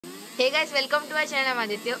Hey guys, welcome to our channel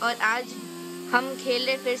Aditya. और आज हम खेल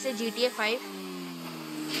रहे फिर से GTA 5।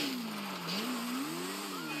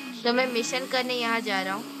 तो मैं मिशन करने यहाँ जा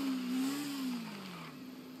रहा हूँ।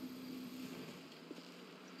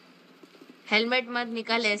 हेलमेट मत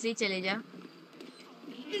निकाल, ऐसे ही चले जा।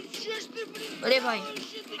 अरे भाई,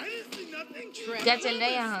 क्या चल रहा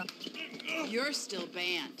है यहाँ? You're still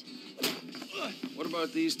banned. What about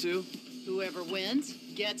these two? Whoever wins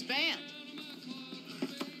gets banned.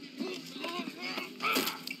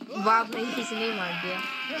 वाह भाई, किसने मार दिया?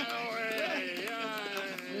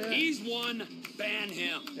 He's one. Ban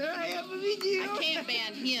him. I can't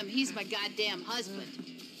ban him. He's my goddamn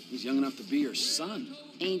husband. He's young enough to be your son.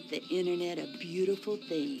 Ain't the internet a beautiful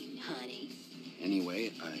thing, honey?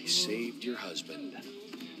 Anyway, I saved your husband.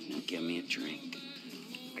 Now give me a drink.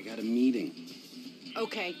 I got a meeting.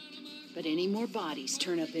 Okay, but any more bodies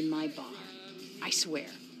turn up in my bar, I swear,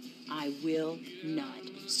 I will not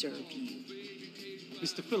serve you.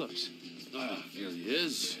 Mr. Phillips. Here he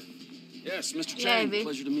is. Yes, Mr. Yeah, Chang, babe.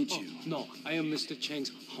 pleasure to meet you. No, I am Mr.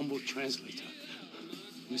 Chang's humble translator.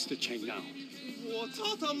 Mr. Chang now. 我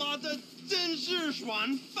操他妈的，真是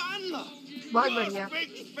爽翻了 बहुत बढ़िया।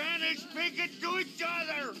 Speak Spanish, speak it to each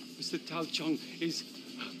other. Mr. Tao Chung is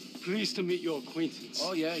pleased to meet your acquaintance.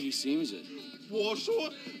 Oh, yeah, he seems it. 我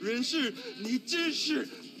说人事，你真是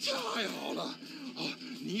太好了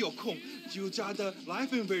你有空就加的来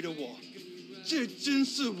分配的我，这真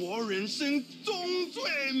是我人生中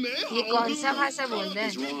最美好 ये 的 कौन सा भाषा बोल रहे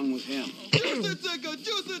What's हैं? wrong with him? 就是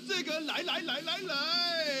这个，来来来来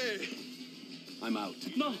来。 I'm out.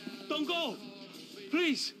 No, don't go.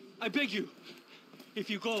 Please, I beg you. If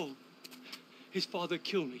you go, his father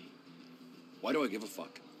killed me. Why do I give a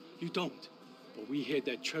fuck? You don't. But we hear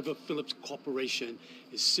that Trevor Philips Corporation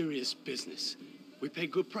is serious business. We pay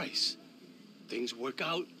good price. Things work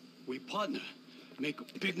out, we partner, make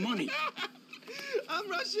big money. I'm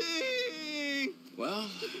rushing. Well,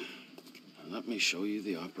 let me show you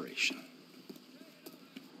the operation.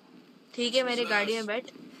 ठीक है, मेरी गाड़ी में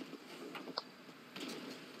बैठ।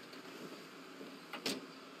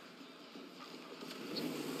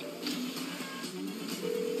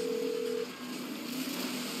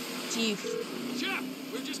 Chief Jeff,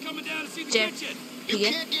 we're just coming down to see the Jeff. kitchen. You ठीक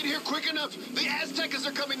है। can't get here quick enough. The Aztecas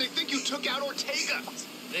are coming. They think you took out Ortega.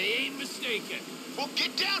 They ain't mistaken. Well,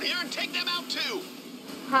 get down here and take them out too.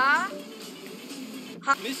 हाँ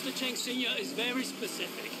Mr. Chang Sr. is very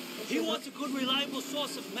specific. He wants a good, reliable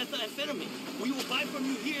source of methamphetamine. We will buy from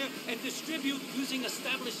you here and distribute using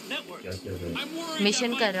established networks. I'm worried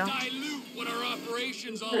mission कर that रहा might हूँ। dilute what our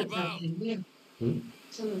operation's all about.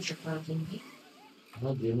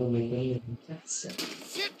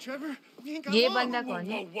 Shit, Trevor. We ain't got ये long. बंदा कौन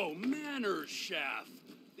है? Whoa, manners, chef.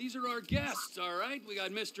 These are our guests, all right? We got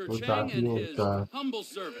Mr. Chang and his humble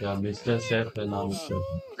servant. या mister chef है नाम से।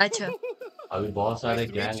 अच्छा, अभी बहुत सारे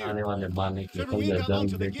गैंग आने वाले मारने के लिए, तो ये गन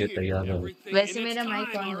लेके तैयार है। Everything वैसे in its मेरा माइक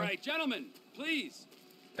time, ऑन all है। right, gentlemen, please.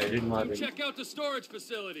 Edit Come मारेंगे। check out the storage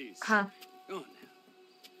facilities. हाँ, Go on now.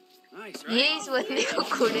 Nice, ये right? इस बंदे को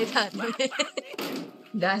कूड़ेदान में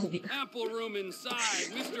डाल दिया। Ample room inside.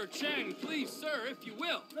 Mr. Chang, please, sir, if you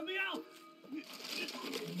will. Let me out!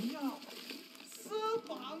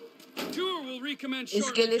 Tour will recommence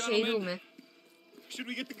इसके shortly, लिए सही रूम gentlemen. है। Should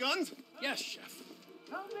we get the guns? Yes, chef.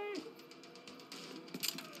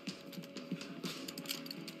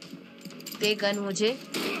 They gun मुझे।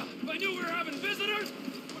 If I knew we were having visitors,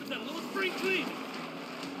 would have done a little spring clean.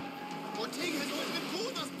 Ortega has always been cool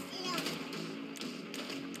with us before.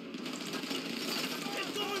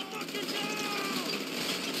 It's going fucking down!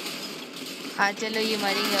 हाँ चलो, ये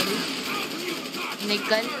मरेंगे अभी। Out you cock!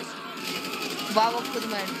 निकल। वाह, वो खुद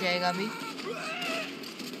मर जाएगा अभी।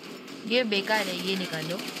 ये बेकार है, ये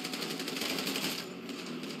निकालो।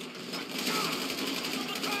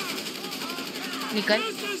 निकल।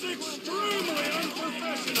 This is extremely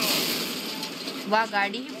unprofessional. वाह,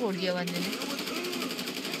 गाड़ी ही फोड़ दिया बंदे ने।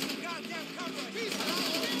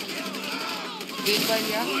 एक बार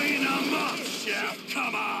या Clean 'em up, chef.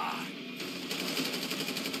 Come on.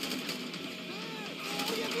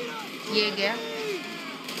 ये गया।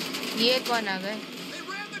 ये कौन आ गए?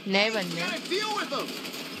 नए बंदे। Gotta deal with them.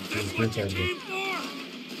 That's what you came for.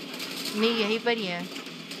 नहीं, यहीं पर ही है।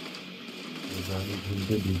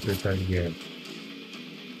 घूमते दूसरे साइड गया।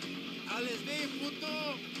 Alex, ve, puto.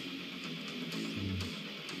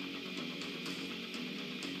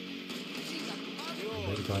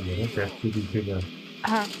 मेरे पास है टैक्सी पीछे का।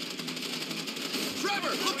 हाँ,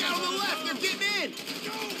 Trevor, look out on the left. They're getting in.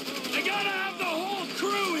 I gotta have the whole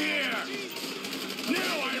crew here.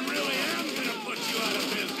 Now I really am gonna put you out of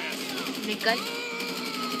business. निकल।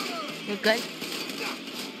 निकल।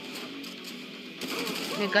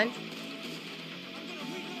 निकल।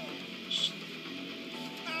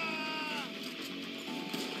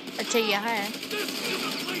 अच्छा यहाँ है।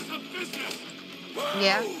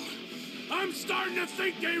 गया। I'm starting to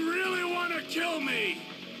think they really want to kill me.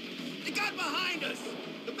 They got behind us.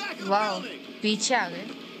 The back of the wow, building. पीछे आ गए।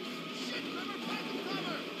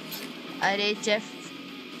 अरे चेफ,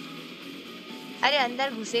 अरे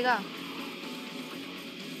अंदर घुसेगा,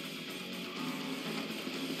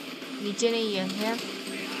 नीचे नहीं है।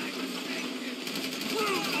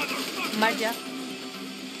 मर जा।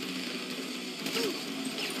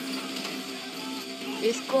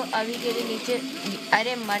 इसको अभी के लिए नीचे।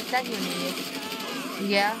 अरे मरता क्यों नहीं है?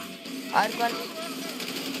 गया। और कौन?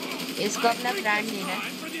 इसको अपना प्राण देना है।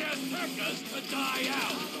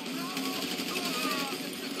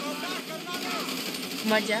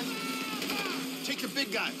 मर जा। Take the big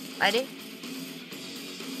guy. अरे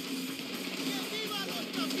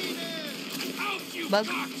भग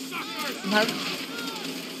भग।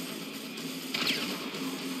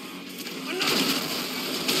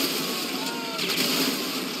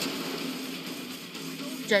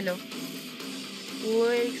 चलो, वो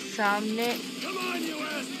एक सामने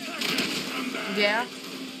गया।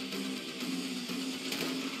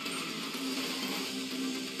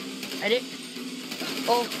 अरे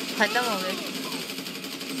ओ, खत्म हो गए।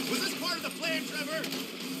 Was this part of the plan, Trevor?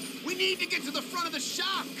 We need to get to the front of the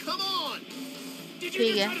shop. Come on. Did you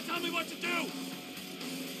just try to tell me what to do?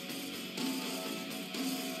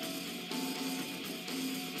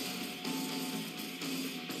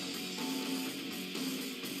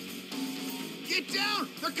 Get down!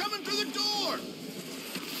 They're coming through the door!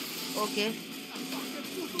 Okay.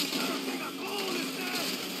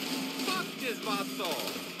 Fuck this vato!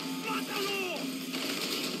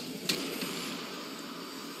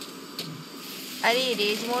 अरे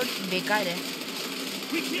raise mode बेकार है।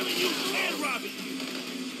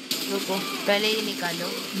 रुको, पहले ही निकालो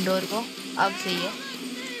door को। अब सही है।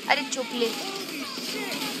 अरे चुप ले।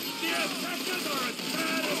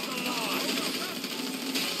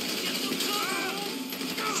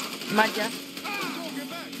 मर जा।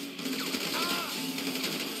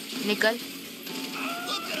 निकल।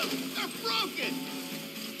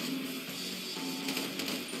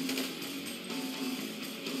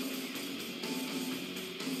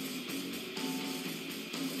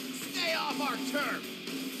 Stay off our turf!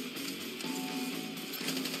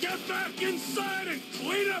 Get back inside and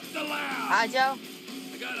clean up the lab. आ जाओ।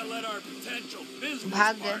 I gotta let our potential business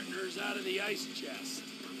भाग गए। partners out of the ice chest.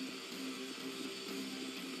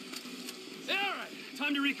 All right,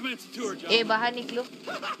 time to recommence the tour, A John. बाहर निकलो।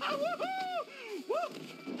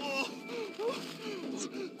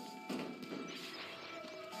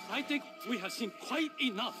 I think we have seen quite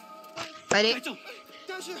enough. अरे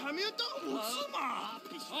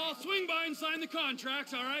I'll swing by and sign the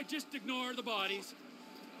contracts, all right? Just ignore the bodies.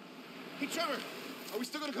 Hey, Trevor, are we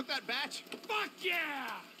still gonna cook that batch? Fuck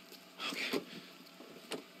yeah!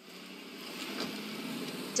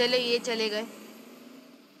 चलो, ये चले गए।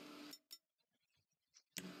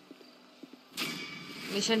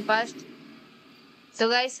 Mission पास। तो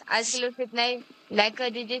guys, आज के लिए इतना ही। लाइक कर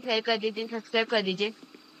दीजिए, शेयर कर दीजिए, सब्सक्राइब कर दीजिए।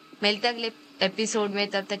 मिलते हैं अगले एपिसोड में।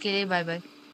 तब तक के लिए बाय बाय।